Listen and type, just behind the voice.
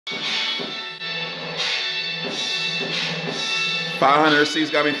500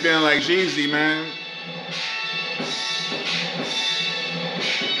 receipts got me feeling like Jeezy, man.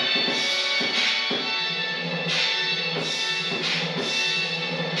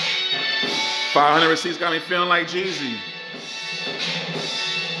 $500 receipts got me feeling like Jeezy.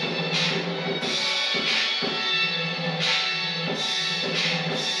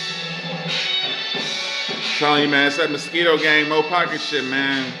 Telling you, man, it's that mosquito gang, Mo Pocket shit,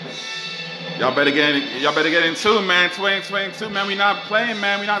 man. Y'all better get in tune, man. 2022, man. We not playing,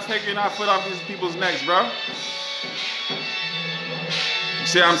 man. We not taking our foot off these people's necks, bro. You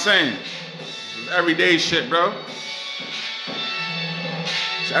see what I'm saying? It's everyday shit, bro.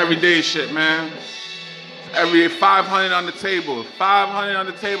 It's everyday shit, man. It's every 500 on the table. 500 on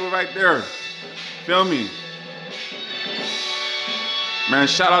the table right there. Feel me? Man,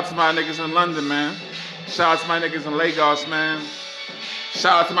 shout out to my niggas in London, man. Shout out to my niggas in Lagos, man.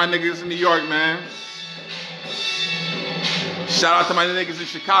 Shout out to my niggas in New York, man. Shout out to my niggas in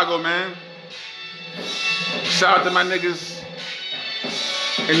Chicago, man. Shout out to my niggas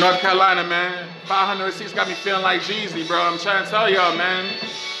in North Carolina, man. 500 receipts got me feeling like Jeezy, bro. I'm trying to tell y'all, man.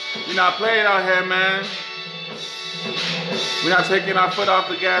 We're not playing out here, man. We're not taking our foot off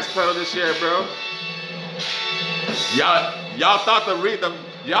the gas pedal this year, bro. Y'all thought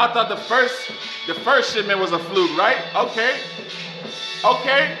the first shipment was a fluke, right? Okay.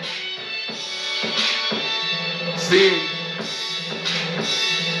 Okay. See,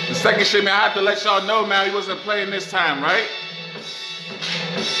 the second shipment, I have to let y'all know, man, we wasn't playing this time, right?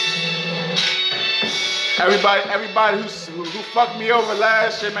 Everybody who fucked me over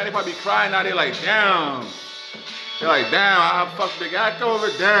last year, man, they probably crying now. They're like, damn. They're like, damn, I fucked Big Act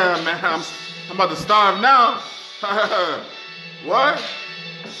over. Damn, man, I'm about to starve now. What?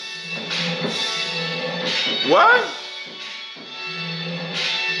 What?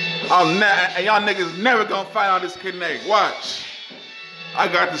 And y'all niggas never gonna find out this connect. Watch. I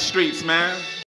got the streets, man.